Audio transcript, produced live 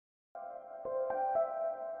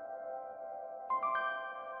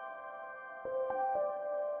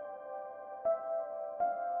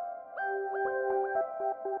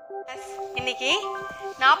இன்னைக்கு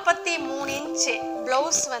 43 inch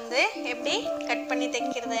blouse வந்து எப்படி கட் பண்ணி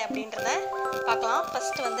தைக்கிறது அப்படின்றத பார்க்கலாம்.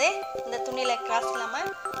 ஃபர்ஸ்ட் வந்து இந்த துணியில கிராஸ் இல்லாம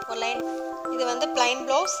ஒரு லைன், இது வந்து பிளைன்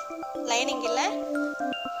ப்ளவுஸ், லைனிங் இல்லை,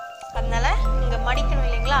 அதனால இங்கே மடிக்கணும்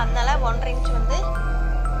இல்லைங்களா, அதனால 1.5 இன்ச் வந்து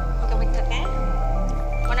இங்கே விட்டுருக்கேன்.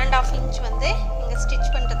 1.5 இன்ச் வந்து இங்கே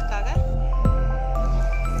ஸ்டிச் பண்ணுறதுக்காக.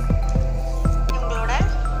 இவங்களோட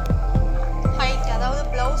ஹைட், அதாவது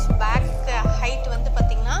ப்ளவுஸ் பேக் ஹைட் வந்து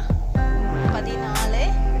பார்த்தீங்கன்னா 14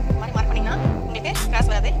 மாதிரி மார்க் பண்ணிங்கன்னா உங்களுக்கு கிராஸ்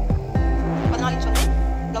வராது. 14 இன்ச் வந்து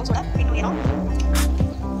ப்ளவுஸோட பின் உயரம்.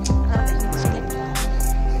 அதை வந்து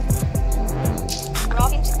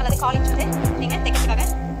 1/2 இன்ச் அல்லது 1/4 இன்ச் வந்து நீங்கள் தைக்கிறதுக்காக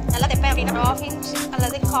நல்லா தைப்பேன் அப்படின்னா 1/2 இன்ச்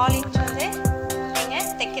அல்லது 1/4 இன்ச் வந்து நீங்கள்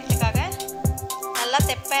தைக்கிறதுக்காக நல்லா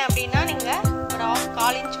தைப்பேன் அப்படின்னா நீங்கள் ஒரு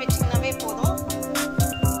 1/4 இன்ச் வச்சிங்கன்னாவே போதும்.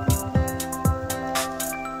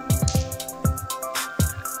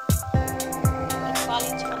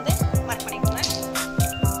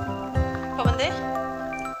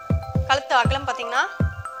 கழுத்து அகலம் பார்த்தீங்கன்னா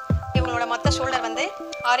இவங்களோட மொத்த ஷோல்டர் வந்து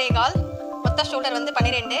 6.25, மொத்த ஷோல்டர் வந்து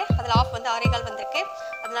 12, அதில் ஆஃப் வந்து 6.25 வந்திருக்கு.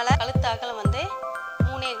 அதனால கழுத்து அகலம் வந்து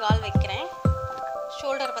 3.25 வைக்கிறேன்.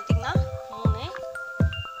 ஷோல்டர் பார்த்தீங்கன்னா 3,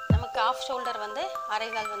 நமக்கு ஆஃப் ஷோல்டர் வந்து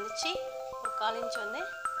 6.25 வந்துச்சு. ஒரு 1/4 இன்ச் வந்து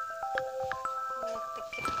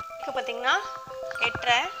தைக்கிறேன். பார்த்தீங்கன்னா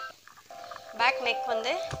 8.5, பேக் நெக்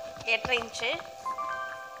வந்து 8.5 இன்ச்சு.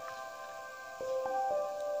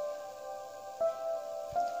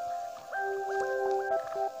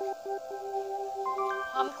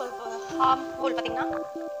 ஆம் ஹோல் பார்த்தீங்கன்னா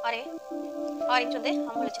 6 இன்ச் வந்து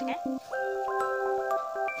ஆம் ஹோல் வச்சுருக்கேன்.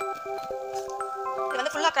 இது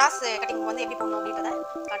வந்து ஃபுல்லாக கிராஸ் கட்டிங் வந்து எப்படி போடணும் அப்படின்றத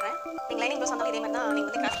காட்டுறேன். நீங்கள் லைனிங் ப்ளவுஸ் வந்தாலும் இதே மாதிரி தான் நீங்கள்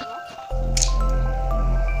வந்து கிராஸ் பண்ணணும்.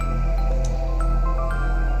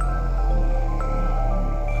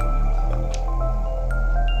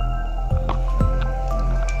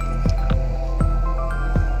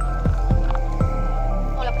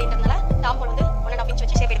 ஹோல் அப்படின்றதுனால டாம் ஹோல் வந்து 1.5 இன்ச்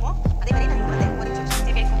வச்சு ஷேப் எடுப்போம். அதே மாதிரி நான் வந்து 1 இன்ச் வச்சு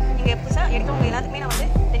ஷேப் எடுப்போம். நீங்கள் புதுசாக எடுக்கிறவங்க எல்லாத்துக்குமே நான் வந்து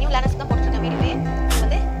இந்த நியூ லேர்னர்ஸ் தான் போட்டுருக்கேன் வீடியோவே. நீங்கள்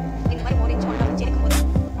வந்து இந்த மாதிரி 1 இன்ச் 1.5 இன்ச் எடுக்கும்போது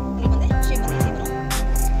உங்களுக்கு வந்து ஷேப் வந்து ஈஸி வரும்.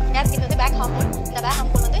 யாருக்கு இது வந்து பேக் ஹாம் ஹோல், இந்த பேக்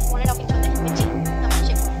ஹாம் ஹோல் வந்து 1.5 இன்ச் வந்து வச்சு நம்ம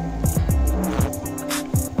ஷேப் பண்ணுவோம்.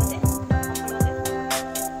 வந்து ஹாம் ஹோல் வந்து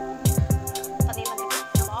பார்த்தீங்கன்னா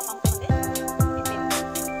நம்ம ஆஃப் ஹாம் ஹோல் வந்து இப்படி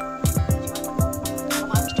நம்ம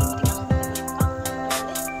மார்க் ஸ்டோன் பார்த்தீங்கன்னா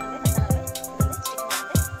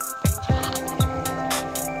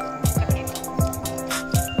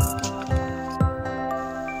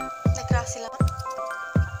கிராஸ் இல்லாமல்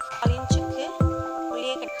 4 இன்ச்சுக்கு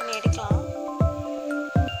உள்ளே கட் பண்ணி எடுக்கலாம்.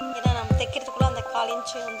 ஏன்னா நம்ம தைக்கிறதுக்குள்ள அந்த 1/4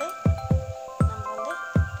 இன்ச்சு வந்து நம்ம வந்து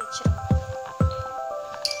தைச்சிடணும்.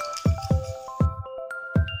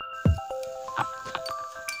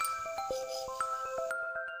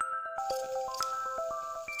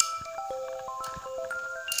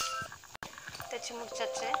 தைச்சி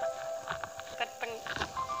முடிச்சாச்சு. கட் பண்ணி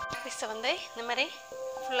பீஸை வந்து இந்த மாதிரி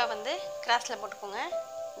ஃபுல்லாக வந்து கிராஸில் போட்டுக்கோங்க.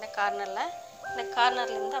 இந்த கார்னரில், இந்த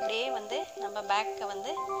கார்னர்லேருந்து அப்படியே வந்து நம்ம பேக்கை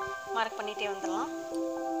வந்து மார்க் பண்ணிகிட்டே வந்துடலாம்.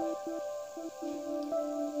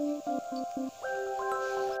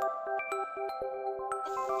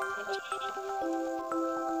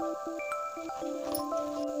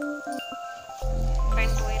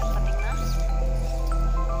 ஃப்ரண்ட் ஒயர் பார்த்தீங்கன்னா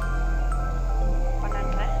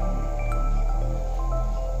 12.5.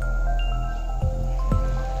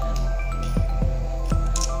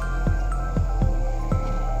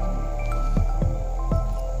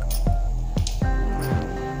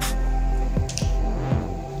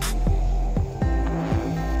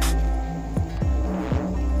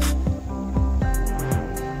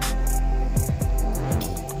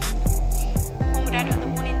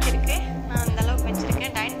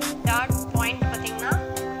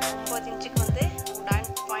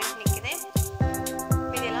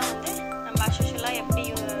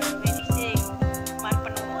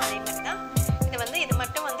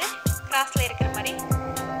 கிராஸில் இருக்கிற மாதிரி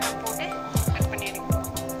நான் போட்டு கட் பண்ணி எடுக்கணும்.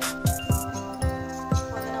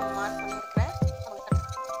 வந்து நான் மார்க் பண்ணியிருக்கிறேன்.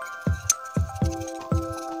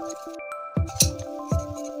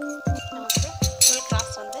 நமக்கு ஃபுல்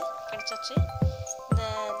கிராஸ் வந்து கிடைச்சாச்சு. இந்த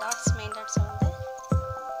டாட்ஸ், மெயின் டாட்ஸை வந்து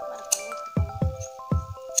மார்க் பண்ணி எடுத்துக்கணும்.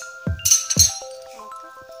 நமக்கு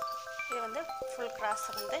இது வந்து ஃபுல்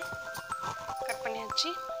கிராஸை வந்து கட்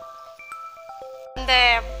பண்ணியாச்சு. இந்த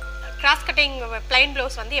கிராஸ் கட்டிங் பிளைன்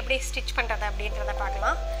ப்ளவுஸ் வந்து எப்படி ஸ்டிச் பண்ணுறது அப்படின்றத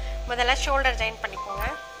பார்க்கலாம். முதல்ல ஷோல்டர் ஜாயின் பண்ணிக்கோங்க.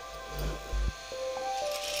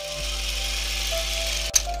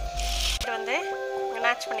 இது வந்து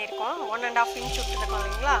மேட்ச் பண்ணியிருக்கோம். 1.5 இன்ச் விட்டுருக்கோம்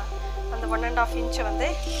இல்லைங்களா, அந்த 1.5 இன்ச்சை வந்து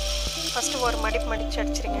ஃபஸ்ட்டு ஒரு மடிப்பு மடித்து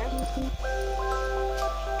அடிச்சிருங்க.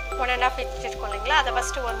 1.5 இன்ச் இருக்கும் இல்லைங்களா, அதை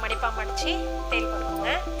ஃபஸ்ட்டு ஒரு மடிப்பாக மடித்து தையல்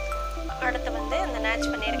போட்டுக்கோங்க. அடுத்து வந்து அந்த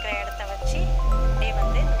மேட்ச் பண்ணியிருக்கிற இடத்த வச்சு அப்படியே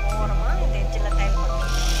வந்து இந்த ஓரமாக இந்த எட்ஜில் தையல் போட்டுக்கோங்க.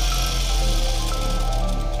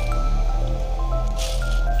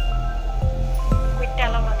 விட்ட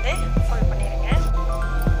அளவு வந்து ஃபோல்ட் பண்ணிடுங்க.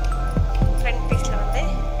 ஃப்ரண்ட் பீஸில் வந்து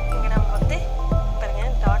இங்கே நம்ம வந்து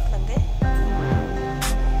பாருங்கள் டாட் வந்து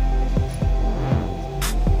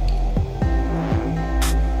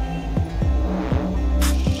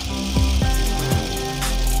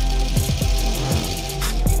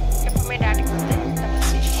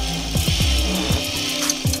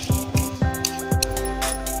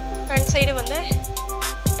சைடு வந்து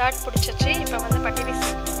டாட் பிடிச்சிச்சு. இப்போ வந்து பட்டி பீஸ்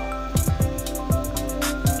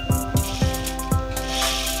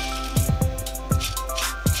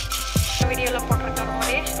வீடியோவில் போட்டிருக்க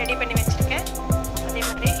மாதிரியே ரெடி பண்ணி வச்சுருக்கேன். அதே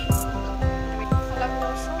மாதிரி எல்லா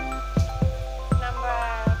ப்ளவுஸும் நம்ம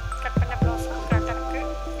கட் பண்ண ப்ளவுஸும் கரெக்டாக இருக்குது.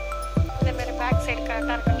 அதேமாதிரி பேக் சைடு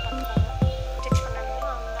கரெக்டாக இருக்குன்னு பார்த்துக்கோங்க. ஸ்டிச்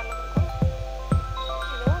பண்ணாலும் அந்த அளவுக்கும்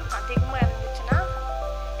இதுவும் அதிகமாக இருந்துச்சுன்னா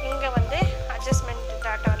இங்கே வந்து அட்ஜஸ்ட்மெண்ட்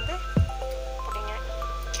டாட்டை வந்து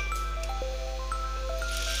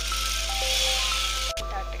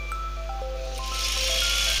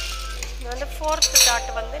வந்து 4th டாட்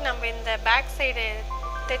வந்து நம்ம இந்த பேக் சைடு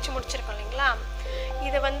தைச்சி முடிச்சிருக்கோம் இல்லைங்களா,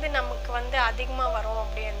 இது வந்து நமக்கு வந்து அதிகமாக வரும்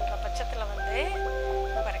அப்படின்ற பட்சத்தில் வந்து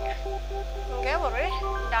பாருங்க இங்கே ஒரு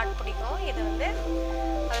டாட் பிடிக்கும். இது வந்து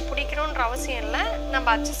அது பிடிக்கணுன்ற அவசியம் இல்லை, நம்ம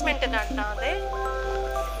அட்ஜஸ்ட்மெண்ட் டாட் தான். அது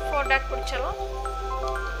 4 டாட் பிடிச்சாலும்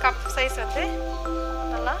கப் சைஸ் வந்து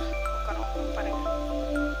நல்லா உட்காரும். பாருங்க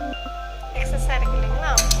எக்ஸஸாக இருக்கு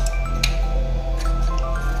இல்லைங்களா,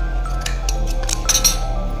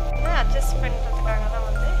 அட்ஜஸ்ட் பண்ணுறதுக்காக தான்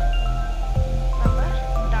வந்து நம்ம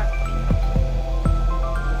டாட் பிடிக்கிறோம்.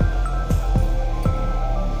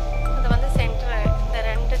 அதை வந்து சென்டர் இந்த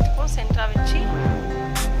ரெண்டுத்துக்கும் சென்டராக வச்சு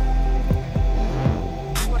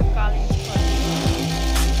ஒரு 1/4 இன்ச்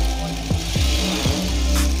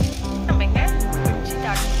நம்ம இங்கே வச்சு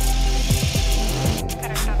டாட்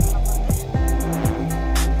கரெக்டாக நம்ம வந்து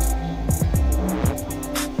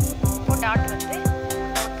இப்போ டாட் வந்து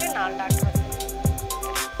நமக்கு 4 டாட் வந்து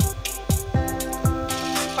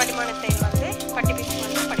படிமான தையல் வந்து பட்டி பீஸ்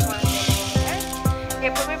வந்து படிமான தையல் போடுங்க.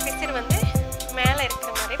 எப்போவுமே பிசிறு வந்து மேலே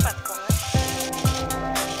இருக்கிற மாதிரி பார்த்துக்கோங்க.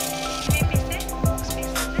 பீஸு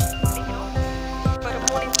பீஸ் வந்து பிடிக்கணும். ஒரு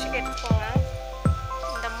 3 இன்ச்சுக்கு எடுத்துக்கோங்க.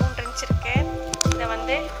 இந்த 3 இன்ச் இருக்கு, இதை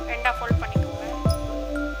வந்து 2ஆக ஃபோல்ட் பண்ணிக்கோங்க.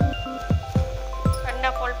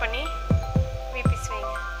 2ஆக ஃபோல்ட் பண்ணி வி பீஸ்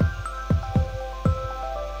வைங்க.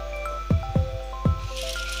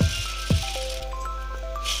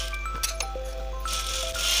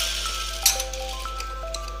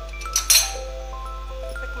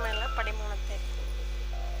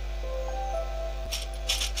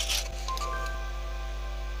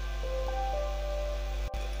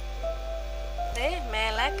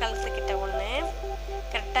 மேலே கழுத்துக்கிட்ட ஒன்று,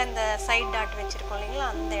 கரெக்டாக இந்த சைட் டாட் வச்சுருக்கோம் இல்லைங்களா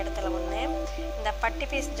அந்த இடத்துல ஒன்று, இந்த பட்டி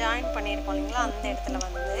பீஸ் ஜாயின் பண்ணியிருக்கோம் இல்லைங்களா அந்த இடத்துல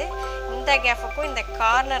வந்து இந்த கேஃபுக்கும் இந்த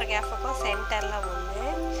கார்னர் கேஃபுக்கும் சென்டரில் ஒன்று,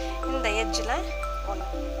 இந்த எட்ஜில்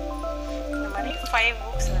ஒன்று, இந்த மாதிரி 5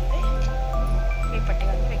 ஹூக்ஸ் வந்து பட்டி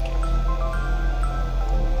வந்து வைக்கணும்.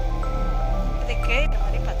 இதுக்கு இந்த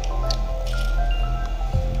மாதிரி பார்த்துக்கோங்க.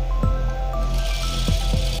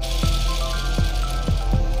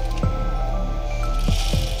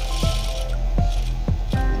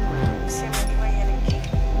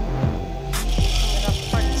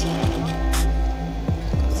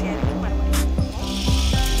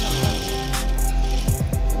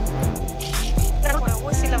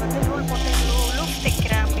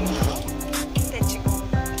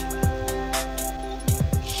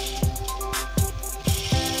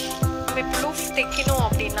 தைக்கணும்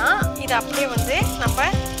அப்படின்னா இது அப்படியே வந்து நம்ம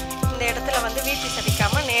இந்த இடத்துல வந்து வீட்டி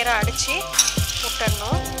சதிக்காமல் நேராக அடித்து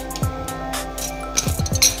விட்டுடணும்.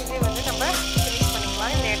 இது வந்து நம்ம ஃபினிஷ்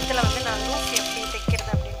பண்ணிக்கலாம். இந்த இடத்துல வந்து நான் லூப் எப்படி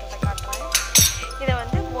தைக்கிறது அப்படின்றத காட்டுறேன். இதை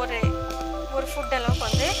வந்து ஒரு ஃபுட் அளவுக்கு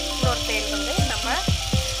வந்து இன்னொரு தையல் வந்து நம்ம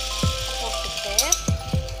போட்டுக்கிட்டு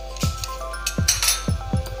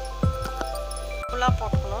ஃபுல்லாக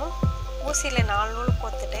போட்டுக்கணும். ஊசியில் 4 நூல்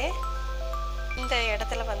கோத்துட்டு இந்த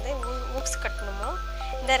இடத்துல வந்து ஊக்ஸ் கட்டணுமோ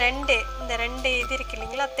இந்த ரெண்டு இது இருக்கு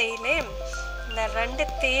இல்லைங்களா தையல், இந்த 2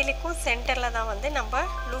 தையலுக்கும் சென்டரில் தான் வந்து நம்ம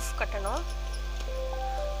லூப் கட்டணும்.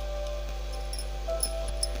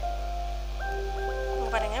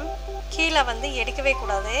 பாருங்க கீழே வந்து எடுக்கவே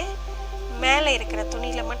கூடாது, மேலே இருக்கிற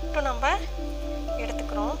துணியில் மட்டும் நம்ம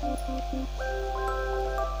எடுத்துக்கிறோம்.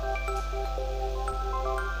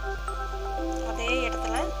 அதே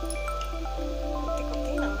இடத்துல குத்தி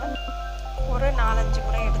குத்தி நம்ம ஒரு 4-5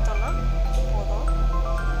 முறை எடுத்தோம்னா போதும்.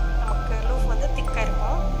 நமக்கு லூப் வந்து திக்காக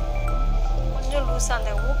இருக்கும்.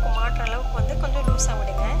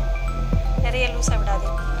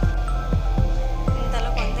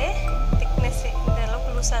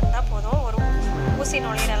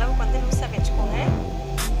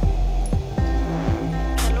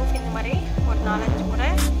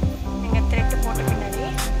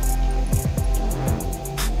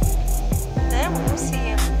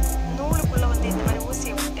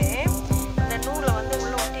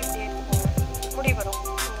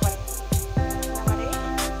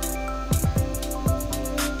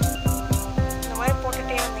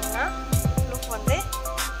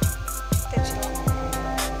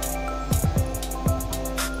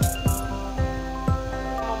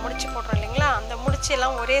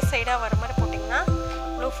 எல்லாம் ஒரே சைடாக வர மாதிரி போட்டிங்கன்னா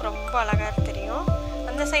லூஃப் ரொம்ப அழகாக தெரியும்.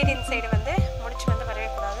 அந்த சைடு இந்த சைடு வந்து முடிச்சு வந்து வரவே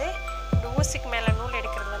கூடாது. இந்த ஊசிக்கு மேலே நூல்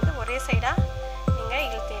எடுக்கிறது வந்து ஒரே சைடாக நீங்கள்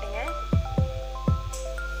இழுத்திடுங்க.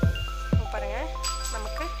 பாருங்கள்,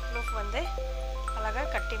 நமக்கு லூஃப் வந்து அழகாக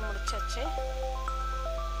கட்டி முடிச்சாச்சு.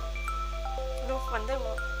 லூஃப் வந்து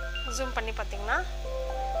ஜூம் பண்ணி பார்த்திங்கன்னா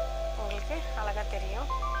உங்களுக்கு அழகாக தெரியும்.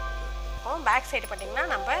 இப்போ பேக் சைடு பார்த்திங்கன்னா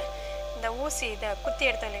நம்ம இந்த ஊசி இதை குத்தி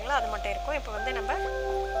எடுத்தோம் இல்லைங்களா, அது மட்டும் இருக்கும். இப்போ வந்து நம்ம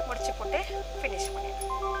முடிச்சு போட்டு ஃபினிஷ் பண்ணிடலாம்.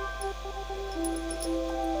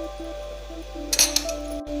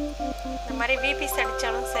 இந்த மாதிரி விபிஸ்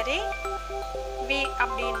அடித்தாலும் சரி, வி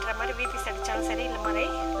அப்படின்ற மாதிரி விபிஸ் அடித்தாலும் சரி, இந்த மாதிரி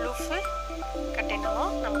லூஃபு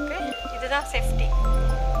கட்டினாலும் நமக்கு இதுதான் சேஃப்டி.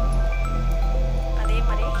 அதே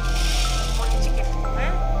மாதிரி 3 இன்ச்சுக்கு எடுத்துக்கோங்க.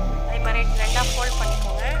 அதே மாதிரி 2ஆக ஃபோல்ட்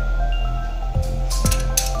பண்ணிக்கோங்க.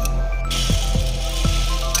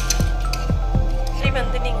 இப்படி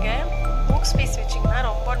வந்து நீங்கள் புக்ஸ் பீஸ் வச்சிங்கன்னா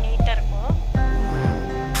ரொம்ப நீட்டாக இருக்கும்.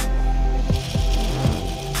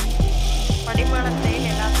 படிமான தையல்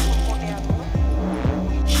எல்லாத்துக்கும் போட்டே ஆகும்.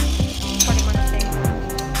 படிமான தையல்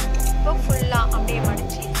இப்போ ஃபுல்லாக அப்படியே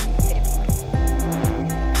மடித்து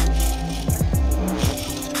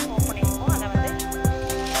ஓப்பனிங்கும் அதை வந்து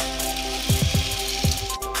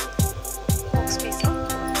புக்ஸ் பீஸும்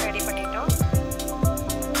ரெடி பண்ணிட்டோம்.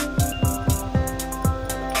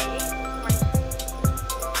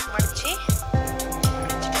 மடித்து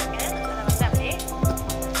முடிச்சுட்டுருங்க. அதை வந்து அப்படியே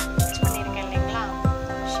மிக்ஸ் பண்ணிடுங்க இல்லைங்களா.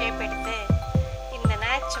 ஷேப் எடுத்து இந்த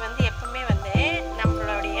நேட்ச் வந்து எப்பவுமே வந்து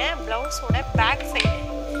நம்மளுடைய ப்ளவுஸோட பேக்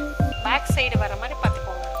சைடு வர மாதிரி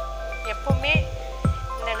பார்த்துக்கோங்க. எப்போவுமே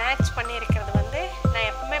இந்த நேட்ச் பண்ணியிருக்கிறது வந்து நான்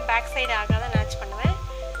எப்பவுமே பேக் சைடு ஆகாத நேட்ச் பண்ணுவேன்.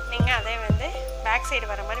 நீங்கள் அதே வந்து பேக் சைடு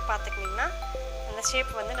வர மாதிரி பார்த்துக்கிட்டிங்கன்னா அந்த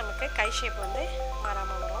ஷேப் வந்து நமக்கு கை ஷேப் வந்து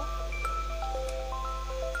மாறாமல் வரும்.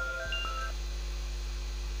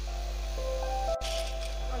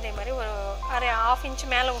 அதே மாதிரி ஒரு ½ இன்ச்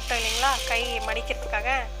மேலே விட்டோம் இல்லைங்களா, கை மடிக்கிறதுக்காக,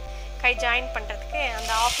 கை ஜாயின் பண்ணுறதுக்கு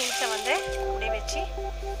அந்த ½ இன்ச்சை வந்து அப்படியே வச்சு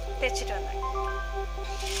தைச்சிட்டு வந்தேன்.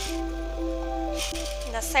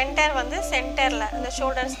 இந்த சென்டர் வந்து சென்டரில் இந்த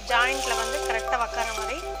ஷோல்டர்ஸ் ஜாயிண்டில் வந்து கரெக்டாக உக்கார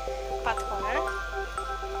மாதிரி பார்த்துக்கோங்க.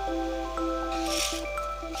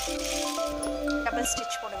 டபுள்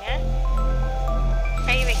ஸ்டிச் போடுங்க.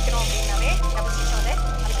 கை வைக்கிறோம் அப்படின்னாவே டபுள் ஸ்டிச் வந்து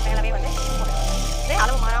அதுக்கு மேலவே வந்து போடுங்க. இது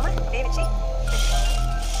அளவு மாறாமல் அப்படியே வச்சு தைச்சிக்கோங்க.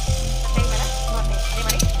 கை மேலே அதே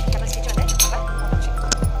மாதிரி டபுள் ஸ்டிச் வந்து நம்ம போட்டுச்சு.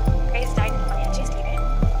 கை ஜாயின் பண்ணியாச்சு.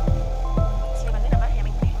 ஸ்லீவ் வந்து நம்ம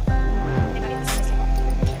ஹெமிங் பண்ணிடணும். இதே மாதிரி இந்த ஸ்லீவ்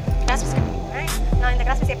கிராஸ் பீஸ் கட் பண்ணிக்கோங்க. நான் இந்த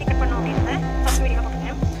கிராஸ் பீஸ் எப்படி கட் பண்ணணும் அப்படின்றத ஃபர்ஸ்ட் வீடியோவில்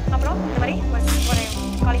போட்டுருக்கேன். அப்புறம் இந்த மாதிரி ஒரு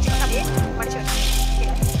 1 இன்ச் வந்து அப்படியே மடிச்சு வச்சுக்கோங்க.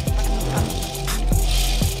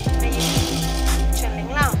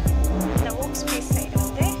 இல்லைங்களா, இந்த ஊக்ஸ் பீஸ் சைடு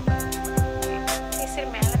வந்து பீஸு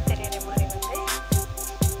மேலே தெரியுற மாதிரி வந்து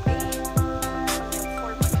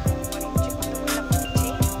ஃபோல்ட் பண்ணிக்கோங்க. 1 இன்ச்சு வந்து உள்ளே மடிச்சு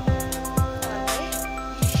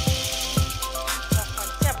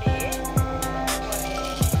அப்படியே ஒரு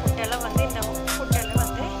ஃபுட்டெல்லாம் வந்து இந்த ஃபுட்டெல்லாம்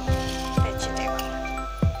வந்து தைச்சிட்டே வாங்க.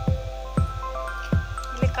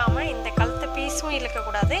 இழுக்காமல் இந்த கழுத்து பீஸும்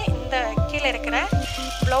இழுக்கக்கூடாது. இந்த கீழே இருக்கிற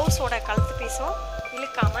ப்ளவுஸோட கழுத்து பீஸும்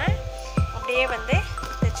இழுக்காமல் அப்படியே வந்து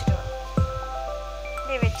தைச்சிட்டு வாங்க.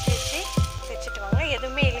 அப்படியே வச்சு தைச்சிட்டு வாங்க.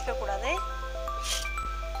 எதுவுமே இழுக்கக்கூடாது.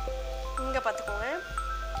 இங்கே பார்த்துக்கோங்க,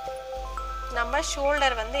 நம்ம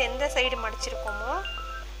ஷோல்டர் வந்து எந்த சைடு மடிச்சிருக்கோமோ,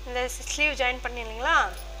 இந்த ஸ்லீவ் ஜாயின் பண்ணி இல்லைங்களா,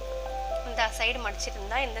 இந்த சைடு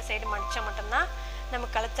மடிச்சிருந்தா இந்த சைடு மடித்தா மட்டும்தான் நம்ம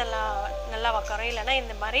கழுத்தெல்லாம் நல்லா உக்காரும். இல்லைன்னா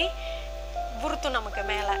இந்த மாதிரி புருத்தும் நமக்கு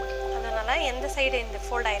மேலே. அதனால் எந்த சைடு இந்த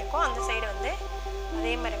ஃபோல்ட் ஆகிருக்கோ அந்த சைடு வந்து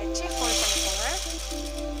அதே மாதிரி வச்சு ஃபோல்ட் பண்ணிக்கோங்க.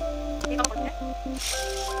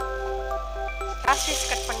 கிராஸ் பீஸ்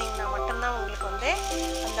கட் பண்ணிங்கன்னா மட்டும்தான் உங்களுக்கு வந்து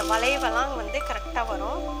அந்த வளைவெல்லாம் வந்து கரெக்டாக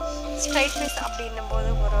வரும். ஸ்ட்ரைட் பீஸ் அப்படின்னும் போது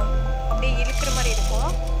ஒரு அப்படியே இழுக்கிற மாதிரி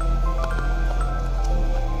இருக்கும்.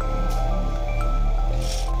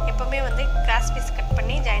 எப்பவுமே வந்து கிராஸ் பீஸ் கட்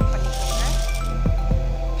பண்ணி ஜாயின் பண்ணிக்கோங்க.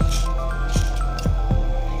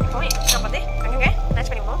 இப்போ நம்ம வந்து அங்கங்க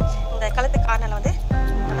மேட்ச் பண்ணிக்கணும். இந்த கழுத்து கார்னரில் வந்து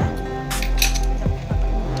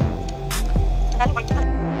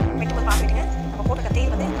வெட்டும்போது பார்த்துக்கிட்டுங்க. நம்ம போட்டுக்க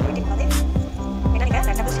தேயில் வந்து வெட்டி போகாது. ஏன்னா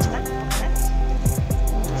நீங்கள் டபுள் ஸ்டிச் தான் போட்டுங்க.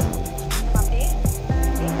 நம்ம அப்படியே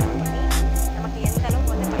பண்ணி நமக்கு எந்த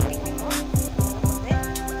அளவுக்கு வந்து பைப்பிங் வேணுமோ நம்ம வந்து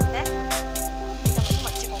இந்த இதை வந்து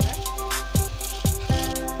மடிச்சுக்கோங்க.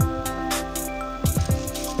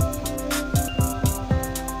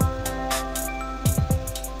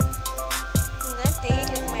 இந்த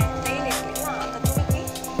தேயில் இருக்கு இல்லைங்களா, அந்த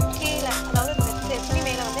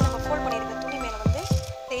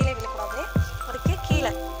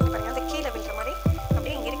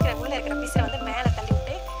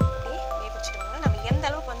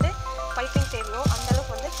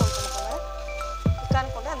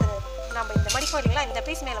போறீங்களா இந்த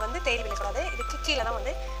பீஸ் மேலே வந்து தையல் விழக்கூடாது, இதுக்கு கீழே தான்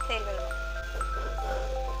வந்து தையல் விழணும்.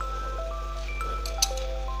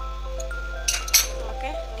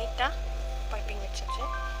 ஓகே, நீட்டாக பைப்பிங் வச்சாச்சு.